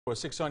A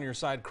 6 on your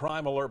side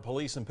crime alert.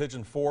 Police in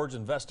Pigeon Forge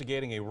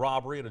investigating a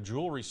robbery at a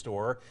jewelry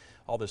store.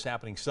 All this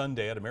happening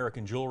Sunday at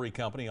American Jewelry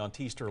Company on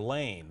Teaster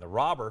Lane. The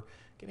robber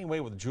getting away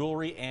with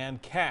jewelry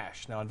and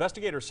cash. Now,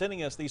 investigators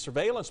sending us these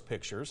surveillance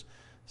pictures.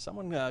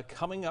 Someone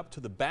coming up to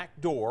the back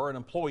door, an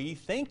employee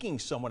thinking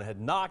someone had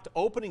knocked,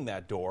 opening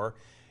that door,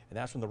 and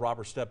that's when the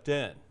robber stepped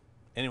in.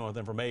 Anyone with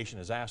information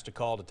is asked to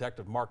call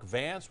Detective Mark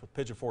Vance with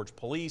Pigeon Forge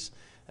Police.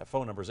 That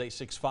phone number is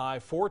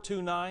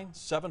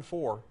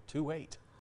 865-429-7428.